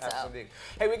it. Nuts Absolutely.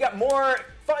 Hey, we got more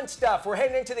fun stuff. We're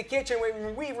heading into the kitchen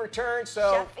when we return,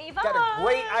 so got a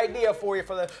great idea for you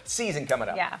for the season coming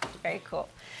up. Yeah, very cool.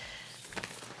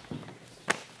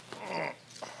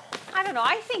 I don't know.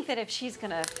 I think that if she's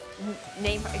gonna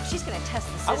if she's gonna test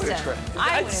the system,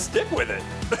 I'd stick with it.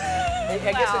 I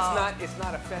guess it's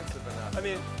not offensive enough. I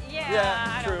mean,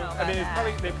 I true. don't know I mean,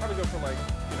 about they probably go for like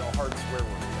hard swear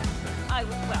words.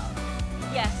 Well,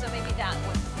 yeah. So maybe that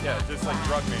would. Yeah, just like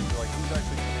drug names. They're like, who's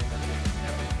actually going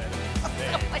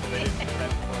to name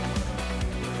that?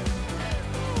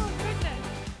 Oh goodness.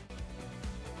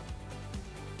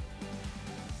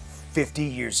 50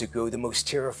 years ago, the most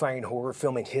terrifying horror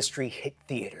film in history hit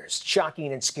theaters,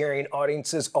 shocking and scaring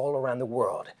audiences all around the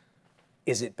world.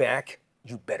 Is it back?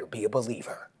 You better be a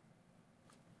believer.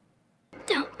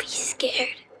 Don't be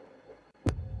scared.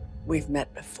 We've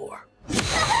met before.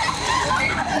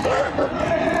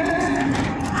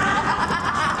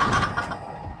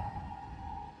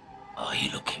 Are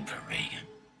you looking for Reagan?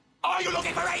 Are you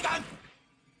looking for Reagan?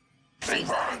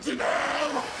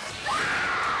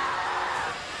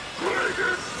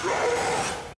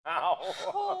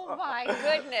 Oh my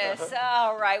goodness.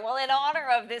 All right. Well, in honor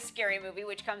of this scary movie,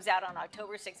 which comes out on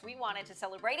October 6th, we wanted to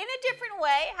celebrate in a different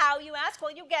way. How, you ask?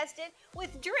 Well, you guessed it,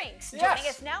 with drinks. Yes. Joining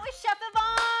us now is Chef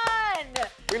Yvonne.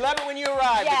 We love it when you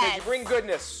arrive because Yes. you bring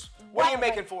goodness. What are you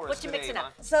making for us What you today, mixing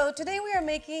up? Yvonne? So today we are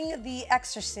making the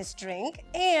Exorcist drink,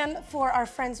 and for our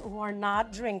friends who are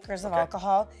not drinkers of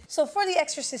alcohol. So for the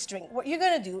Exorcist drink, what you're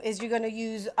gonna do is you're gonna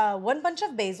use 1 bunch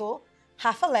of basil,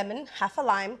 half a lemon, half a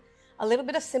lime, a little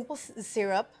bit of simple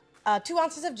syrup, 2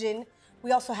 ounces of gin.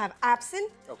 We also have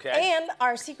absinthe, and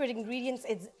our secret ingredients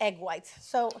is egg whites.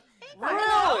 So,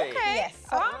 Really? Okay. yes.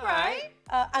 So, All right.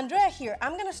 Andrea, here,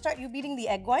 I'm gonna start you beating the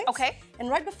egg whites. Okay. And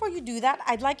right before you do that,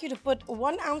 I'd like you to put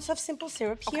 1 ounce of simple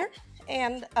syrup here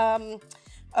and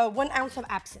 1 ounce of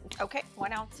absinthe. Okay.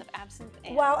 1 ounce of absinthe.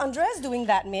 And While Andrea's doing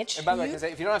that, Mitch. And by the way,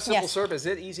 if you don't have simple Yes. syrup, is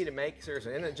it easy to make?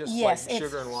 Seriously, isn't it just Yes, like it's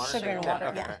sugar and water? sugar and water,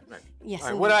 Okay, yeah. right. Yes. All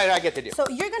right, what do I get to do? So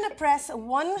you're gonna press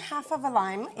 1/2 of a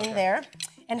lime in there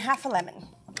and half a lemon.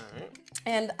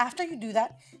 And after you do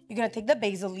that, you're gonna take the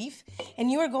basil leaf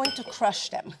and you are going to crush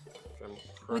them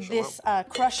with this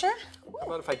crusher. How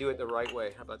about if I do it the right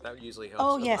way? How about that usually helps?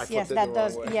 Oh I yes, flipped yes, it that the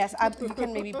does. wrong way. Yes, you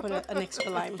can maybe put an extra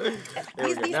lime. we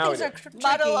These go. things Now we are do. tricky,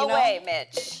 muddle you know? away,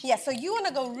 Mitch. Yeah, so you want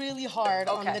to go really hard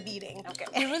on Okay. the beating. Okay.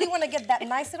 You really want to get that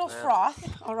nice little froth.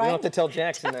 All You right. don't have to tell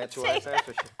Jackson that twice. That's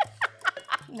for sure.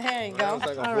 There you go. It's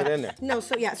not gonna All fit right. in there. No,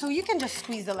 so yeah, so you can just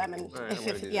squeeze the lemon. All right, I'm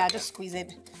gonna do Yeah, that, just squeeze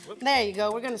it. There you go.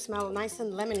 We're gonna smell nice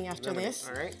and lemony after Lemony, this,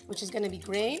 all right. which is gonna be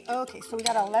great. Okay, so we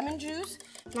got our lemon juice.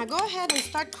 Now go ahead and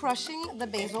start crushing the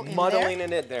basil in there. Muddling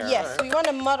in it there. Yes, all so you want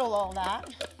to muddle all that.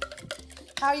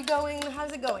 How are you going?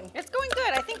 How's it going? It's going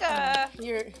good. I think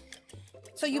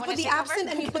So you wanna put the take over?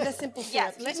 absinthe and you put the simple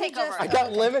syrup. Yes, you take over. I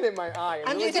got lemon in my eye.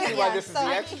 I'm really just- thinking why yeah, this is so-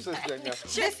 the Exorcist drink now.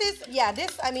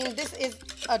 This is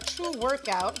a true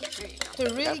workout to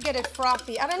really get it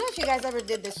frothy. I don't know if you guys ever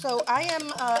did this. So I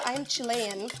am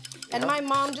Chilean, and my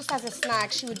mom, just as a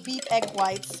snack, she would beat egg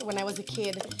whites when I was a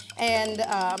kid, and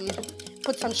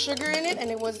put some sugar in it, and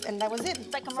that was it.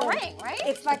 it's like a meringue, right?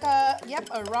 It's like a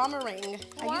raw meringue.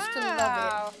 I used to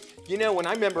love it. You know, when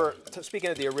I remember,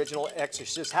 speaking of the original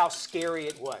Exorcist, how scary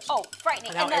it was. Oh, frightening.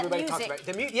 And how and that everybody music. talks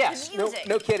about it. Yes, The music.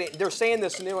 no kidding. They're saying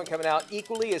this new one coming out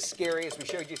equally as scary as we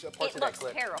showed you parts It of that looks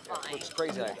clip. terrifying. It looks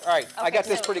crazy. All right, I Okay, got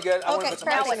this so- pretty good. I want to Okay, put some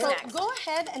Now perfect. what's So next? go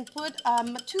ahead and put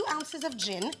 2 ounces of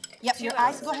gin. Yep, your 2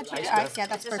 ice. Go ahead, put your ice. Yeah,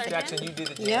 that's Is this our perfect. gin? Jackson, you do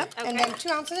the gin. Yep, and Okay. then 2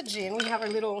 ounces of gin. We have our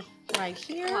little right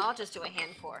here. Well, I'll just do a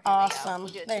handful. Here Awesome.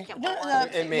 We go. We'll do There. it. So you No, can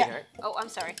And me, yeah. right? Oh, I'm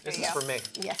sorry. There This you is go. for me.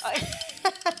 Yes.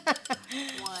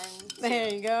 One. There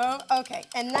you go. Okay,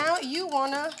 and now you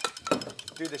wanna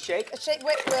Do the shake. shake.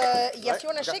 Wait, yes, Right. you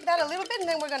wanna shake that a little bit, and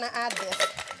then we're gonna add this.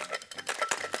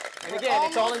 And again,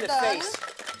 it's all in the almost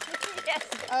face. Yes.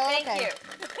 Okay. Thank you.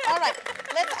 All right,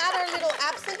 let's add our little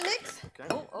absinthe mix. Okay.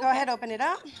 Go ahead, open it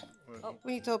up.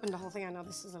 We need to open the whole thing. I know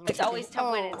this is a little. It's always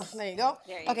tough when Oh, it's- There you go.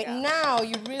 There you Okay, go. now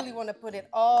you really want to put it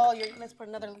all. Let's put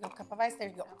another little cup of ice. There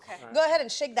you go. Okay. Go ahead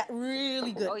and shake that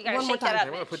really good. Oh, you gotta One more shake that time. up. I'm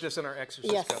going to put this in our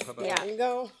Exorcist Yes. cup. How about There that? you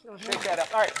go. Go ahead. Shake that up.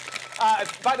 All right.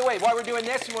 By the way, while we're doing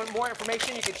this, you want more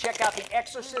information, you can check out the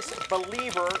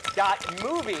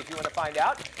exorcistbeliever.movie if you want to find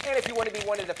out. And if you want to be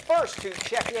one of the first to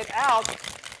check it out,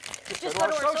 just go go to to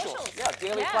our our socials. socials. Yeah,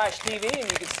 Daily Yeah. Flash TV,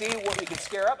 and you can see what we can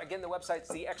scare up. Again, the website's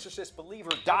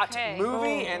theexorcistbeliever.movie.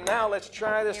 Okay. And now let's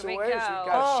try this Here we away. go. So you've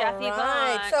got Chef All Yvonne.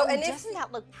 right. So, Oh, and if- doesn't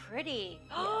that look pretty?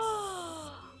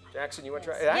 Jackson, you want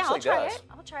to try it? It Yeah, actually I'll try does. it.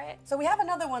 I'll try it. So we have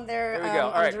another one there, There we go.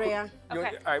 All right. Andrea. You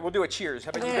want- Okay. all right, we'll do a cheers. How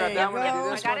about you There grab you that one? I go. do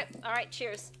I this got one. it. All right,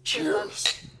 cheers. Cheers.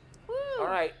 Woo. All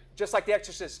right, just like the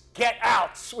Exorcist, get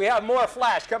out. We have more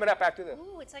Flash coming up after this.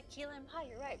 Ooh, it's like key lime pie.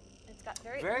 You're right. It's got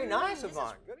very. Very nice,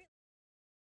 Yvonne. Good.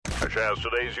 As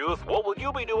today's youth, what will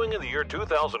you be doing in the year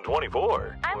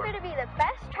 2024? I'm going to be the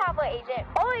best travel agent,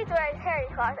 always wearing terry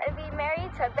cloth, and be married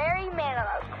to Barry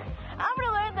Manilow. I'm going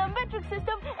to learn the metric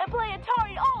system and play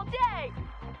Atari all day.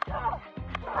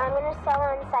 I'm going to sell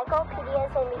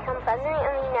encyclopedias and become president of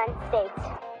the United States.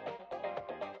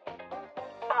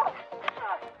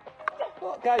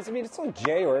 Well, guys, I mean, it's only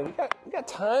January. We got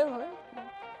time, right?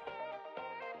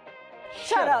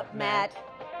 Shut up, Matt.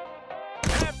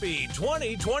 Happy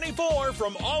 2024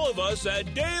 from all of us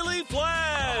at Daily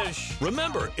Flash.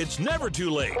 Remember, it's never too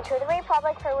late. And to the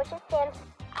republic for which it stands,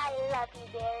 I love you,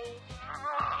 Barry.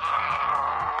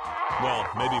 Well,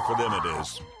 maybe for them it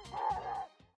is.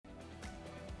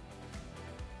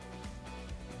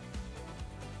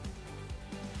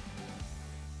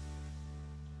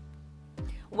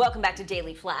 Welcome back to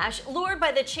Daily Flash. Lured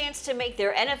by the chance to make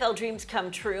their NFL dreams come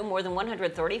true, more than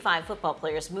 135 football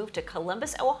players moved to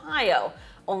Columbus, Ohio,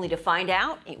 only to find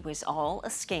out it was all a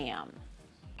scam.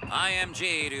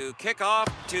 IMG to kick off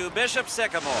to Bishop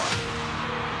Sycamore.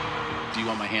 Do you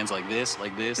want my hands like this,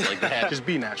 like that? Just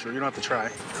be natural. You don't have to try.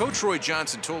 Coach Roy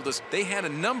Johnson told us they had a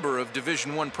number of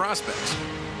Division I prospects.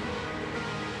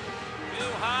 Too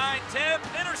high, tip,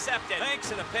 intercepted.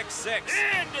 Makes it a pick six.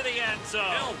 Into the end zone.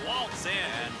 He'll waltz in,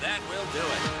 and that will do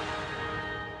it.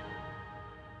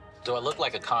 Do I look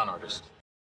like a con artist?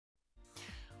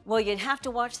 Well, you'd have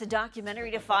to watch the documentary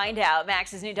to find out.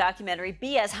 Max's new documentary,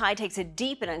 BS High, takes a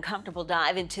deep and uncomfortable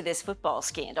dive into this football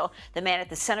scandal. The man at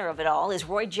the center of it all is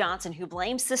Roy Johnson, who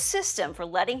blames the system for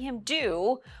letting him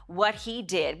do what he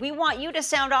did. We want you to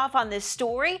sound off on this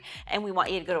story, and we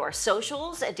want you to go to our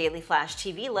socials at Daily Flash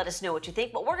TV. Let us know what you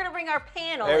think. But we're going to bring our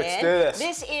panel in. Let's do this.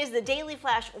 This is the Daily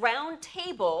Flash Round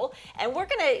Table, and we're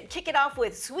going to kick it off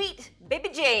with Sweet Baby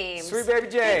James. Sweet Baby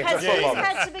James. Because he's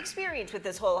had some experience with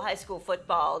this whole high school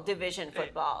football, division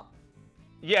football.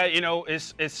 Yeah, you know,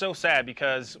 it's so sad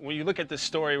because when you look at the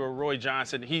story with Roy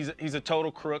Johnson, he's a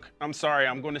total crook. I'm sorry,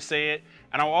 I'm going to say it.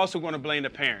 And I'm also going to blame the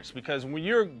parents because when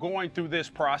you're going through this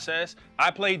process,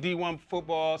 I played D1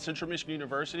 football, Central Michigan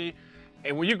University.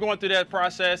 And when you're going through that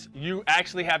process, you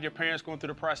actually have your parents going through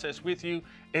the process with you.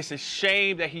 It's a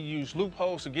shame that he used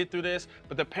loopholes to get through this,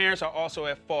 but the parents are also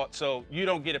at fault, so you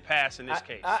don't get a pass in this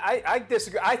case. I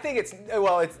disagree. I think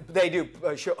they do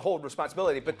hold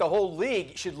responsibility, but the whole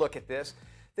league should look at this.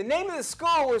 The name of the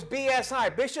school was BS High,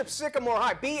 Bishop Sycamore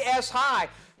High, BS High.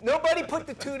 Nobody put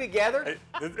the two together.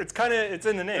 It's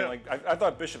in the name. Like I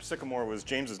thought Bishop Sycamore was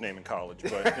James's name in college,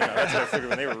 but you know, that's what I figured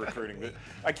when they were recruiting. But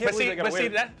I can't believe they got away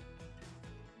with it.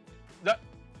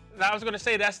 I was going to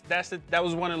say that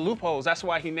was one of the loopholes. That's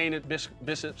why he named it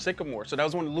Bishop Sycamore. So that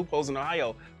was one of the loopholes in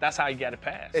Ohio. That's how he got it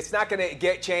passed. It's not going to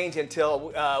get changed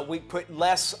until we put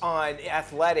less on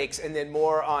athletics and then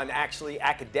more on actually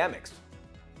academics.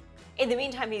 In the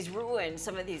meantime, he's ruined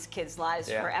some of these kids'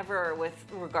 lives forever with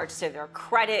regards to their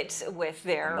credit, with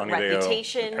their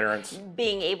reputation,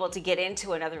 being able to get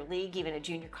into another league, even a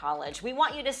junior college. We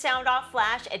want you to sound off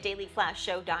Flash at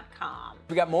dailyflashshow.com.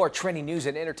 We got more trending news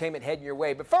and entertainment heading your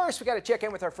way. But first, we got to check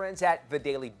in with our friends at The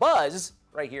Daily Buzz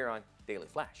right here on Daily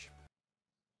Flash.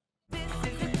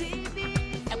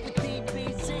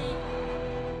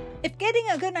 If getting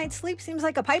a good night's sleep seems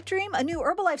like a pipe dream, a new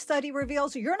Herbalife study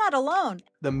reveals you're not alone.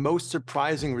 The most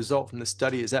surprising result from the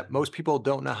study is that most people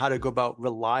don't know how to go about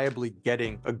reliably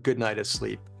getting a good night of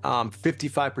sleep.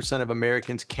 55% of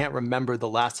Americans can't remember the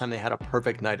last time they had a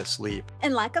perfect night of sleep.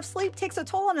 And lack of sleep takes a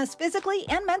toll on us physically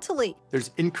and mentally. There's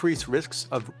increased risks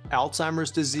of Alzheimer's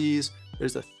disease.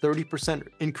 There's a 30%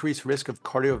 increased risk of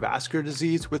cardiovascular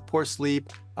disease with poor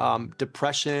sleep,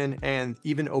 depression, and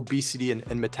even obesity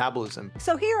and metabolism.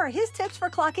 So here are his tips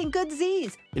for clocking good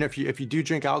Z's. You know, if you do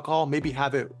drink alcohol, maybe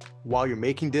have it while you're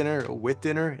making dinner or with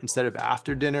dinner instead of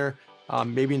after dinner.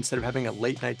 Maybe instead of having a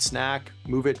late night snack,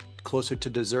 move it closer to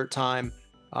dessert time.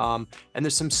 And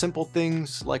there's some simple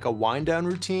things like a wind down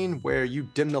routine where you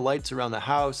dim the lights around the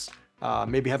house,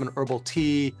 maybe have an herbal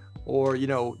tea, or, you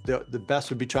know, the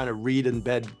best would be trying to read in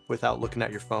bed without looking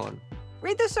at your phone.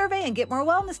 Read the survey and get more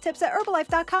wellness tips at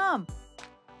Herbalife.com.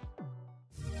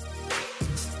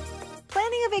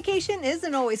 Planning a vacation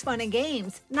isn't always fun and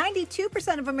games.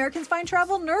 92% of Americans find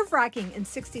travel nerve-wracking, and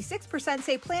 66%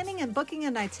 say planning and booking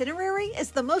an itinerary is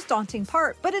the most daunting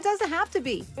part, but it doesn't have to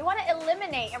be. We want to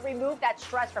eliminate and remove that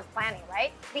stress from planning,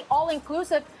 right? The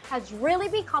all-inclusive has really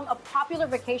become a popular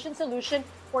vacation solution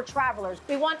for travelers.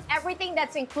 We want everything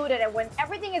that's included, and when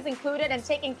everything is included and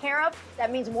taken care of,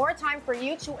 that means more time for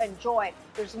you to enjoy.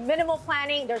 There's minimal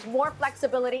planning, there's more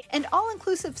flexibility. And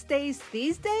all-inclusive stays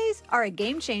these days are a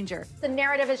game changer. The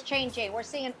narrative is changing. We're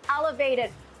seeing an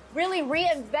elevated, really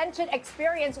reinvented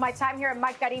experience. My time here at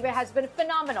Mike Caribe has been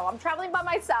phenomenal. I'm traveling by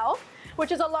myself,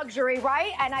 which is a luxury,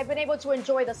 right? And I've been able to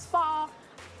enjoy the spa,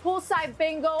 poolside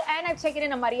bingo, and I've taken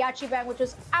in a mariachi band, which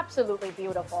is absolutely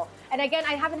beautiful. And again,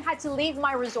 I haven't had to leave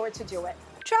my resort to do it.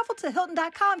 Travel to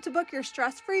Hilton.com to book your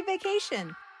stress-free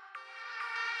vacation.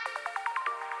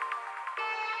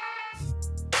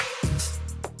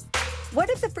 What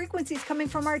if the frequencies coming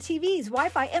from our TVs,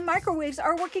 Wi-Fi, and microwaves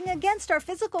are working against our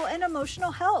physical and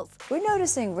emotional health? We're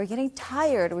noticing we're getting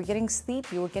tired, we're getting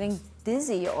sleepy, we're getting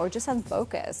dizzy or just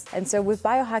unfocused. And so with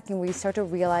biohacking, we start to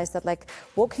realize that, like,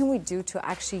 what can we do to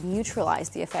actually neutralize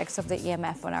the effects of the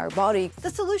EMF on our body? The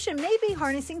solution may be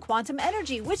harnessing quantum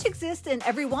energy, which exists in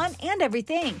everyone and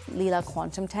everything. Lila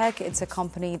Quantum Tech, it's a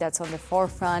company that's on the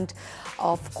forefront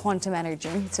of quantum energy.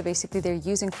 So basically they're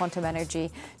using quantum energy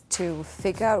to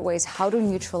figure out ways how to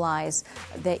neutralize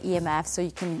the EMF. So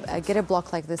you can get a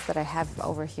block like this that I have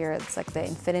over here. It's like the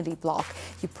infinity block.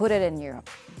 You put it in your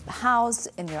house,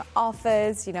 in your office,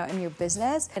 office, you know, in your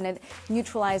business, and it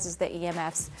neutralizes the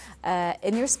EMFs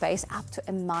in your space up to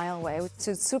a mile away.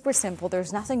 So it's super simple.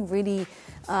 There's nothing really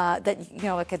that, you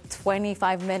know, like a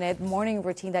 25-minute morning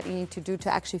routine that you need to do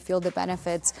to actually feel the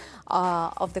benefits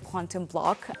of the quantum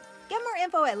block. Get more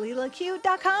info at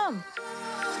LilaQ.com.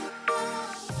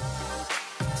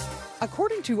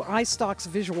 According to iStock's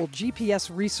visual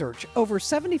GPS research, over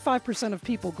 75% of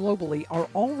people globally are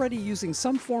already using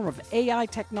some form of AI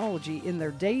technology in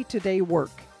their day-to-day work.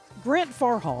 Grant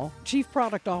Farhall, Chief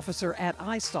Product Officer at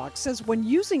iStock, says when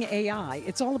using AI,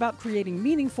 it's all about creating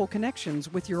meaningful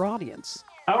connections with your audience.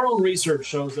 Our own research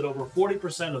shows that over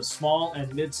 40% of small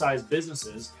and mid-sized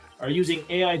businesses are using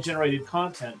AI-generated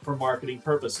content for marketing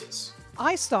purposes.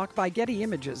 iStock by Getty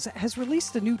Images has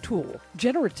released a new tool,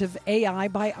 Generative AI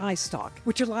by iStock,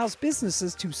 which allows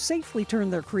businesses to safely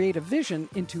turn their creative vision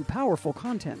into powerful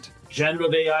content.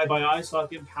 Generative AI by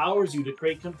iStock empowers you to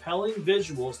create compelling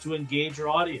visuals to engage your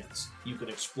audience. You can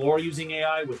explore using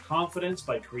AI with confidence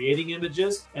by creating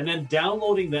images and then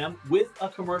downloading them with a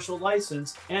commercial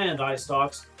license and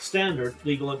iStock's standard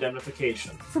legal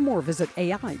indemnification. For more, visit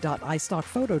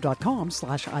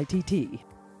ai.istockphoto.com/ITT.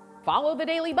 Follow The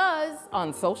Daily Buzz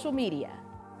on social media.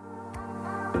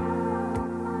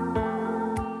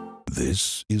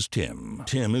 This is Tim.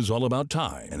 Tim is all about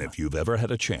time, and if you've ever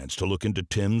had a chance to look into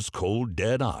Tim's cold,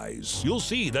 dead eyes, you'll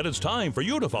see that it's time for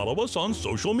you to follow us on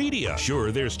social media.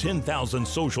 Sure, there's 10,000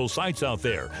 social sites out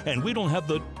there, and we don't have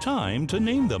the time to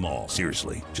name them all.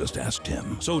 Seriously, just ask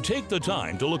Tim. So take the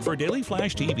time to look for Daily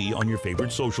Flash TV on your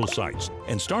favorite social sites,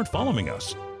 and start following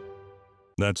us.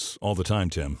 That's all the time,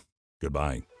 Tim.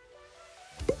 Goodbye.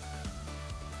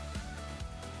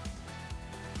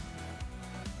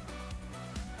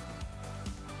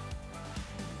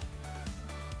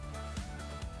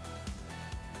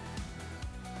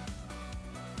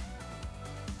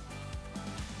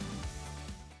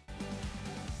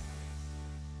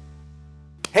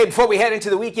 Hey, before we head into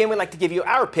the weekend, we'd like to give you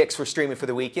our picks for streaming for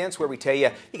the weekends, where we tell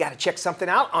you got to check something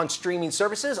out on streaming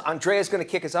services. Andrea's going to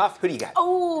kick us off. Who do you got?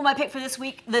 Oh, my pick for this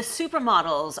week, The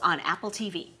Supermodels on Apple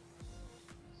TV.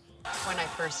 When I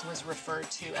first was referred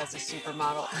to as a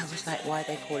supermodel, I was like, why are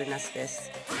they calling us this?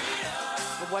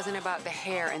 It wasn't about the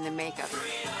hair and the makeup.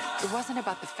 It wasn't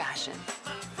about the fashion.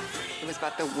 It was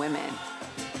about the women.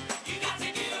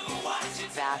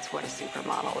 That's what a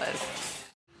supermodel is.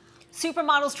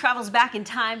 Supermodels travels back in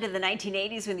time to the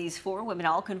 1980s when these four women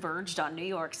all converged on New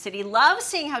York City. Love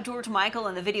seeing how George Michael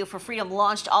and the Video for Freedom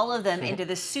launched all of them into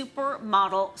the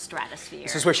supermodel stratosphere.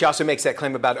 This is where she also makes that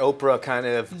claim about Oprah kind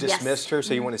of dismissed her,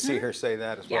 so you want to see her say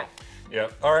that as well. Yeah.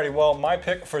 Alrighty, well, my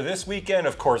pick for this weekend,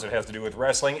 of course, it has to do with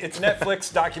wrestling. It's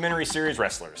Netflix documentary series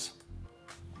Wrestlers.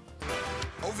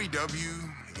 OVW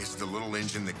is the little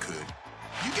engine that could.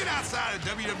 You get outside of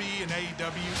WWE and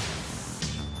AEW,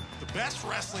 the best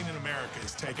wrestling in America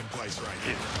is taking place right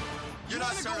here. You're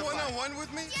not going to go one-on-one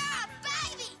with me? Yeah,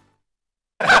 baby!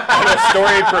 A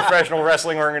storied professional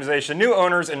wrestling organization, new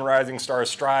owners and rising stars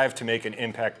strive to make an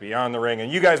impact beyond the ring.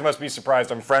 And you guys must be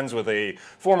surprised. I'm friends with a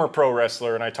former pro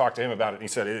wrestler, and I talked to him about it, and he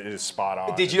said it is spot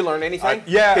on. Did you learn anything?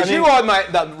 Yeah. Because you on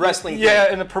the wrestling thing.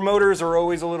 Yeah, and the promoters are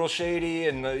always a little shady,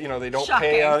 and they don't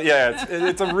pay. Yeah,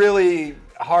 it's a really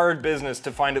hard business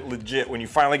to find it legit when you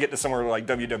finally get to somewhere like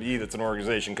WWE that's an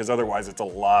organization, because otherwise it's a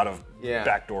lot of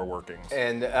backdoor workings.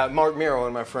 And Mark Miro, one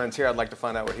of my friends here, I'd like to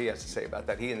find out what he has to say about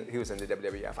that. He was in the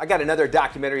WWF. I got another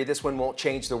documentary. This one won't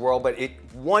change the world, but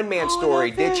one-man story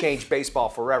did change baseball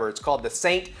forever. It's called The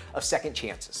Saint of Second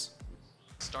Chances.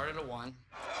 Start at a 1,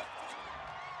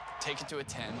 take it to a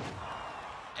 10,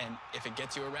 and if it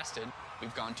gets you arrested,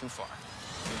 we've gone too far.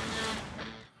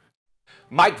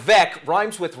 Mike Veeck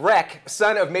rhymes with wreck.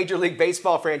 Son of Major League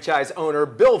Baseball franchise owner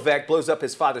Bill Veeck blows up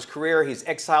his father's career. He's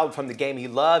exiled from the game he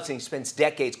loves, and he spends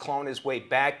decades clawing his way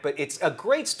back. But it's a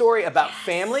great story about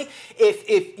family. If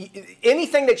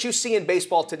anything that you see in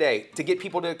baseball today to get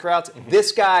people to the crowds,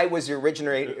 this guy was the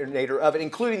originator of it,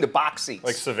 including the box seats.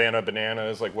 Like Savannah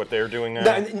Bananas, like what they're doing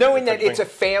now. Knowing that it's a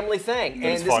family thing.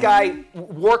 And this guy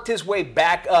worked his way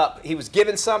back up. He was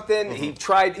given something. He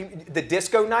tried the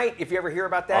disco night, if you ever hear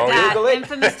about that. Google it.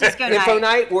 Infamous disco night. Info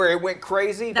night, where it went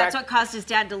crazy. That's what caused his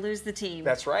dad to lose the team.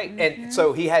 That's right. And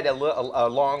so he had a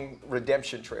long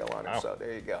redemption trail on him. So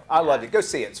there you go. I loved it. Go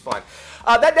see it. It's fun.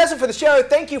 That does it for the show.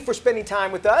 Thank you for spending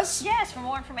time with us. Yes, for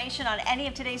more information on any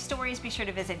of today's stories, be sure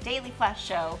to visit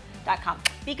dailyflashshow.com.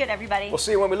 Be good, everybody. We'll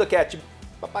see you when we look at you.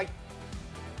 Bye-bye.